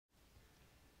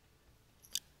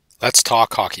Let's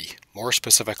talk hockey, more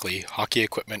specifically hockey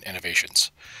equipment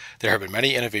innovations. There have been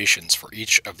many innovations for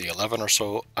each of the 11 or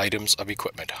so items of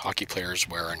equipment hockey players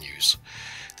wear and use.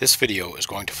 This video is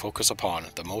going to focus upon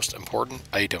the most important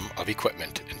item of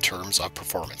equipment in terms of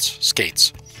performance,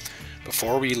 skates.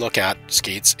 Before we look at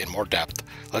skates in more depth,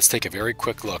 let's take a very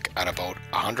quick look at about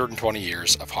 120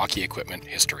 years of hockey equipment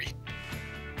history.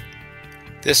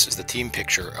 This is the team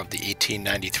picture of the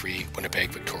 1893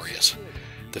 Winnipeg Victorias.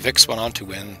 The Vics went on to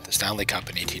win the Stanley Cup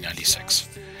in 1896.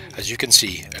 As you can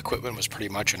see, equipment was pretty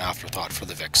much an afterthought for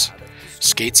the Vics.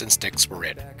 Skates and sticks were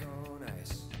it.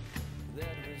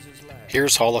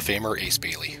 Here's Hall of Famer Ace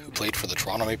Bailey, who played for the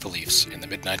Toronto Maple Leafs in the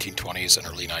mid-1920s and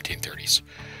early 1930s.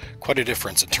 Quite a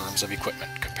difference in terms of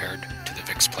equipment compared to the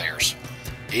Vics players.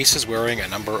 Ace is wearing a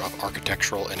number of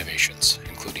architectural innovations,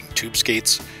 including tube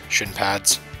skates, shin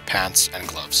pads, pants, and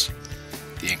gloves.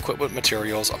 The equipment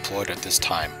materials employed at this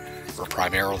time were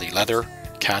primarily leather,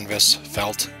 canvas,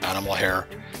 felt, animal hair,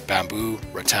 bamboo,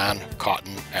 rattan,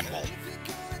 cotton, and wool.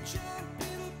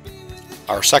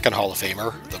 Our second Hall of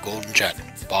Famer, the Golden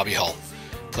Jet, Bobby Hull,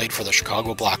 played for the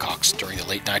Chicago Blackhawks during the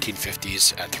late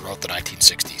 1950s and throughout the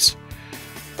 1960s.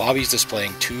 Bobby's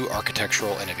displaying two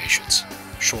architectural innovations,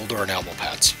 shoulder and elbow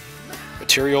pads.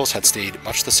 Materials had stayed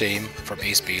much the same from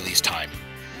Ace Bailey's time,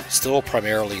 still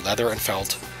primarily leather and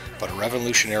felt, but a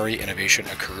revolutionary innovation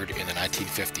occurred in the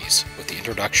 1950s with the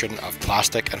introduction of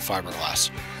plastic and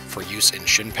fiberglass for use in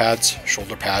shin pads,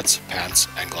 shoulder pads, pants,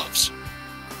 and gloves.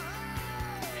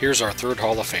 Here's our third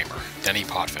Hall of Famer, Denis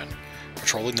Potvin,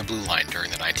 patrolling the blue line during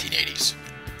the 1980s.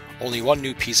 Only one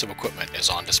new piece of equipment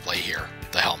is on display here,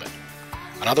 the helmet.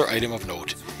 Another item of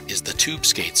note is the tube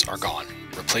skates are gone,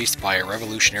 replaced by a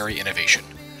revolutionary innovation,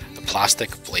 the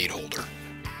plastic blade holder.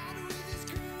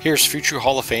 Here's future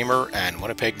Hall of Famer and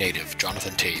Winnipeg native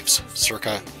Jonathan Toews,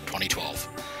 circa 2012.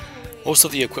 Most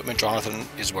of the equipment Jonathan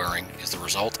is wearing is the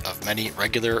result of many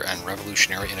regular and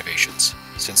revolutionary innovations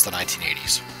since the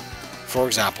 1980s. For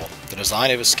example, the design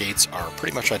of his skates are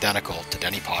pretty much identical to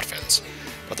Denis Potvin's,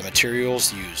 but the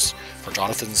materials used for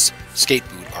Jonathan's skate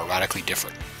boot are radically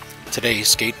different. Today,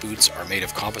 skate boots are made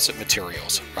of composite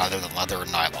materials rather than leather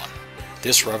and nylon.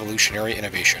 This revolutionary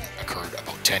innovation occurred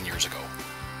about 10 years ago.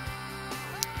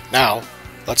 Now,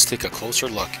 let's take a closer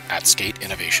look at skate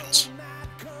innovations.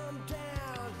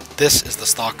 This is the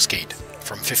stock skate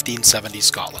from 1570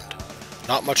 Scotland.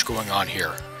 Not much going on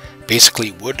here.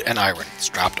 Basically wood and iron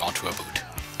strapped onto a boot.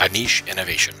 A niche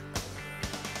innovation.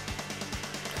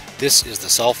 This is the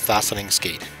self-fastening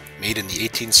skate, made in the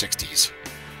 1860s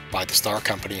by the Star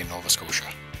Company in Nova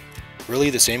Scotia. Really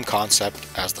the same concept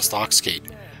as the stock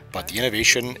skate, but the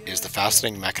innovation is the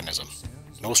fastening mechanism.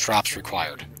 No straps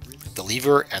required. The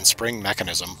lever and spring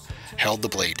mechanism held the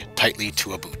blade tightly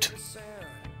to a boot.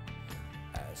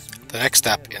 The next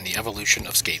step in the evolution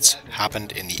of skates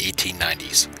happened in the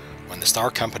 1890s, when the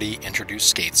Star Company introduced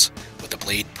skates with the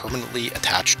blade permanently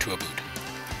attached to a boot.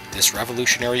 This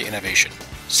revolutionary innovation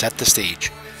set the stage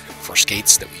for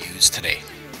skates that we use today.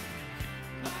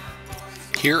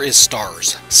 Here is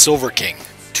Star's Silver King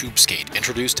tube skate,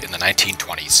 introduced in the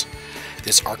 1920s.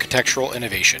 This architectural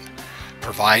innovation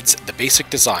provides the basic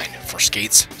design for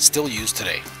skates still used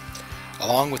today.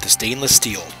 Along with the stainless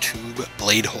steel tube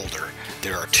blade holder,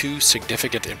 there are two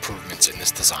significant improvements in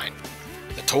this design: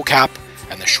 the toe cap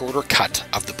and the shorter cut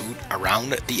of the boot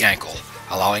around the ankle,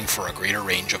 allowing for a greater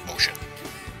range of motion.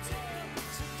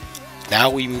 Now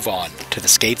we move on to the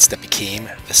skates that became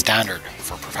the standard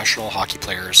for professional hockey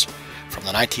players from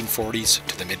the 1940s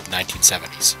to the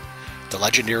mid-1970s, the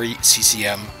legendary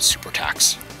CCM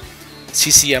SuperTax.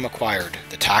 CCM acquired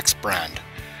the Tax brand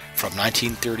from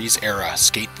 1930s era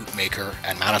skate boot maker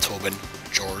and Manitoban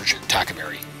George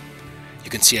Tackaberry. You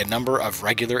can see a number of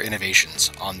regular innovations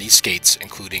on these skates,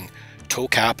 including toe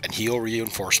cap and heel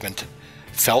reinforcement,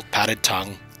 felt padded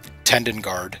tongue, tendon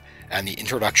guard, and the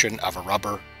introduction of a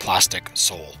rubber plastic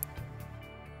sole.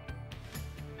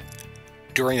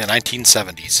 During the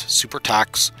 1970s,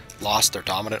 SuperTax lost their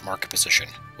dominant market position,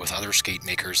 with other skate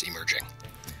makers emerging.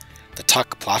 The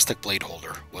Tuck plastic blade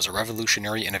holder was a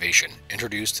revolutionary innovation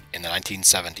introduced in the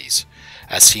 1970s,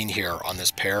 as seen here on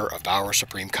this pair of Bauer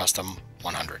Supreme Custom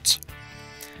 100s.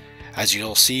 As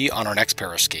you'll see on our next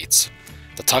pair of skates,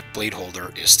 the Tuck blade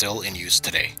holder is still in use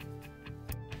today.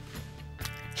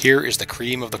 Here is the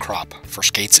cream of the crop for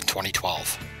skates in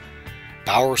 2012.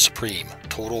 Bauer Supreme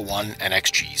Total One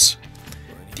NXGs.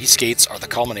 These skates are the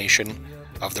culmination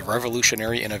of the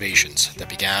revolutionary innovations that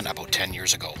began about 10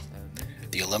 years ago.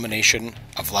 The elimination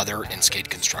of leather in skate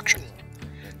construction.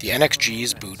 The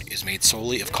NXG's boot is made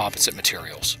solely of composite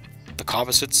materials. The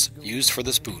composites used for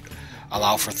this boot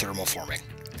allow for thermal forming.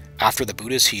 After the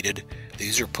boot is heated, the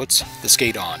user puts the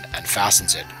skate on and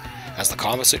fastens it. As the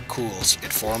composite cools,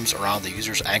 it forms around the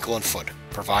user's ankle and foot,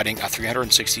 providing a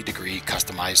 360-degree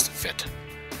customized fit.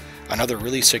 Another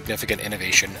really significant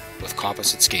innovation with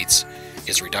composite skates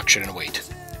is reduction in weight.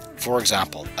 For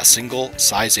example, a single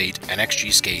size 8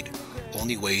 NXG skate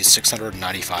only weighs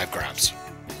 695 grams.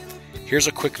 Here's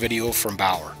a quick video from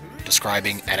Bauer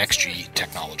describing NXG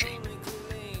technology.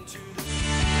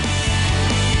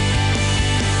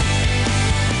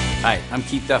 Hi, I'm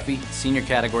Keith Duffy, Senior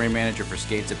Category Manager for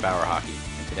Skates at Bauer Hockey,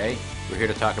 and today we're here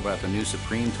to talk about the new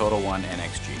Supreme Total One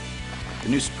NXG. The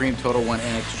new Supreme Total One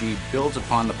NXG builds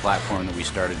upon the platform that we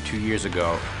started 2 years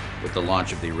ago with the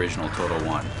launch of the original Total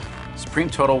One. Supreme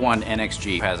Total One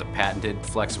NXG has a patented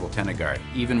flexible tendon guard,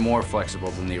 even more flexible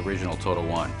than the original Total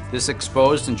One. This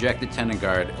exposed injected tendon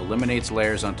guard eliminates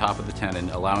layers on top of the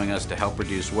tendon, allowing us to help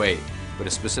reduce weight, but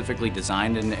is specifically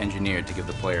designed and engineered to give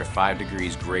the player 5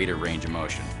 degrees greater range of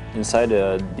motion. Inside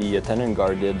the tendon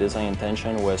guard, the design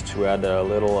intention was to add a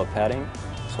little padding.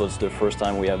 So it's the first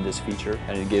time we have this feature,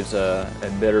 and it gives a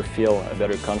better feel, a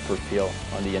better comfort feel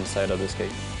on the inside of the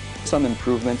skate. Some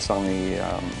improvements on the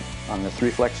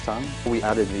 3-flex tongue. We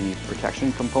added the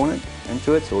protection component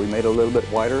into it, so we made it a little bit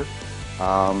wider.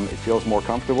 It feels more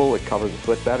comfortable, it covers the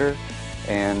foot better,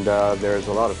 and there's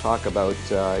a lot of talk about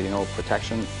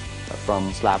protection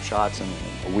from slap shots,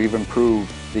 and we've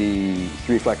improved the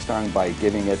 3-flex tongue by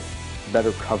giving it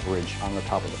better coverage on the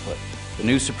top of the foot. The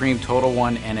new Supreme Total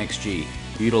One NXG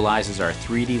utilizes our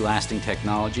 3D lasting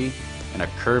technology and a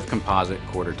curved composite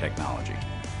quarter technology.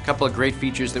 A couple of great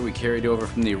features that we carried over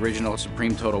from the original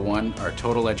Supreme Total One are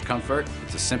Total Edge Comfort.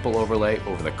 It's a simple overlay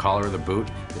over the collar of the boot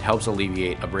that helps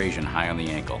alleviate abrasion high on the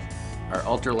ankle. Our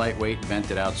ultra lightweight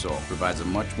vented outsole provides a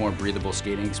much more breathable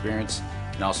skating experience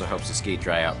and also helps the skate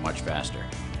dry out much faster.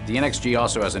 The NXG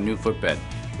also has a new footbed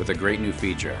with a great new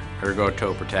feature, Ergo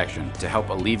Toe Protection, to help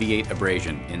alleviate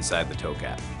abrasion inside the toe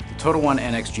cap. The Total One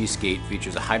NXG skate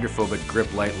features a hydrophobic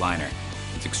grip light liner.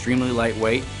 It's extremely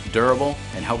lightweight, durable,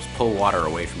 and helps pull water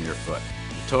away from your foot.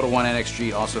 The Total One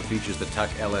NXG also features the Tuck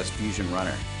LS Fusion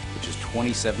Runner, which is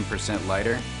 27%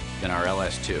 lighter than our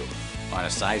LS2. On a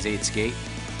size 8 skate,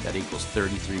 that equals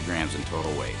 33 grams in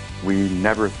total weight. We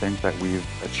never think that we've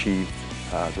achieved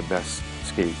the best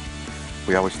skate.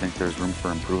 We always think there's room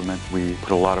for improvement. We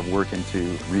put a lot of work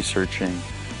into researching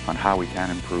on how we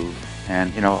can improve,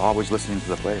 and always listening to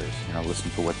the players,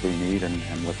 listening to what they need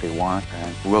and what they want.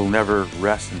 And we'll never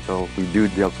rest until we do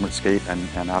the ultimate skate, and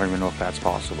I don't even know if that's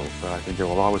possible, but I think it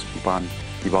will always keep on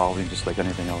evolving just like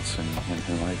anything else in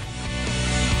life.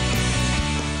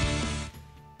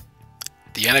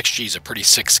 The NXG is a pretty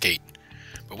sick skate,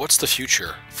 but what's the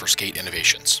future for skate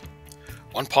innovations?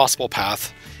 One possible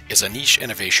path is a niche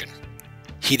innovation: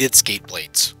 heated skate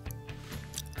blades.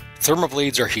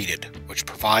 Thermoblades are heated, which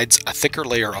provides a thicker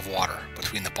layer of water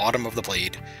between the bottom of the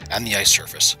blade and the ice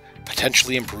surface,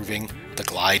 potentially improving the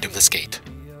glide of the skate.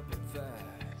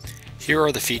 Here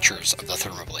are the features of the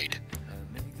Thermoblade.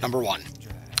 Number 1,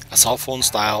 a cell phone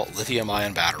style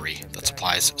lithium-ion battery that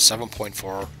supplies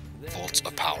 7.4 volts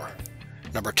of power.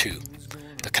 Number 2,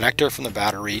 the connector from the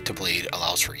battery to blade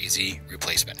allows for easy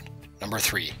replacement. Number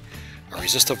 3, a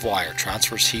resistive wire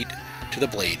transfers heat to the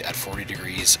blade at 40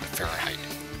 degrees Fahrenheit.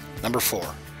 Number 4,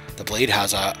 the blade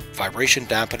has a vibration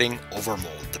dampening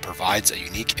overmold that provides a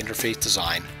unique interface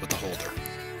design with the holder.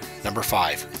 Number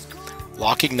 5,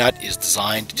 locking nut is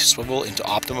designed to swivel into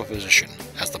optimal position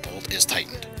as the bolt is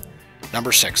tightened.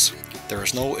 Number 6, there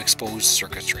is no exposed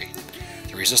circuitry.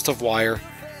 The resistive wire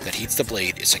that heats the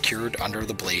blade is secured under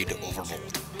the blade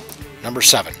overmold. Number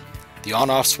 7, the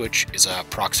on-off switch is a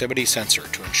proximity sensor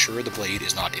to ensure the blade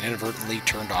is not inadvertently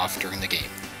turned off during the game.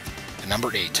 And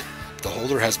number 8, the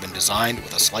holder has been designed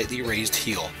with a slightly raised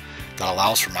heel that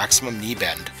allows for maximum knee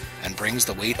bend and brings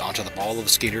the weight onto the ball of the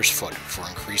skater's foot for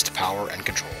increased power and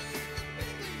control.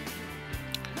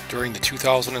 During the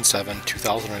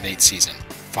 2007-2008 season,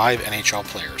 5 NHL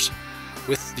players,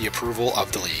 with the approval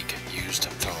of the league, used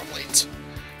Thermoblades.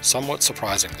 Somewhat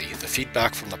surprisingly, the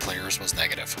feedback from the players was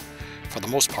negative. For the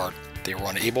most part, they were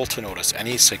unable to notice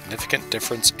any significant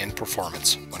difference in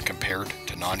performance when compared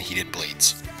to non-heated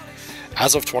blades.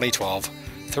 As of 2012,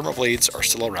 Thermoblades are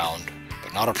still around,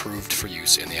 but not approved for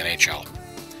use in the NHL.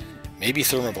 Maybe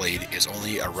Thermoblade is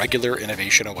only a regular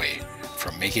innovation away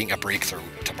from making a breakthrough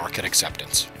to market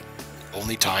acceptance.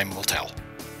 Only time will tell.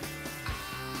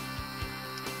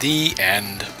 The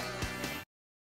end.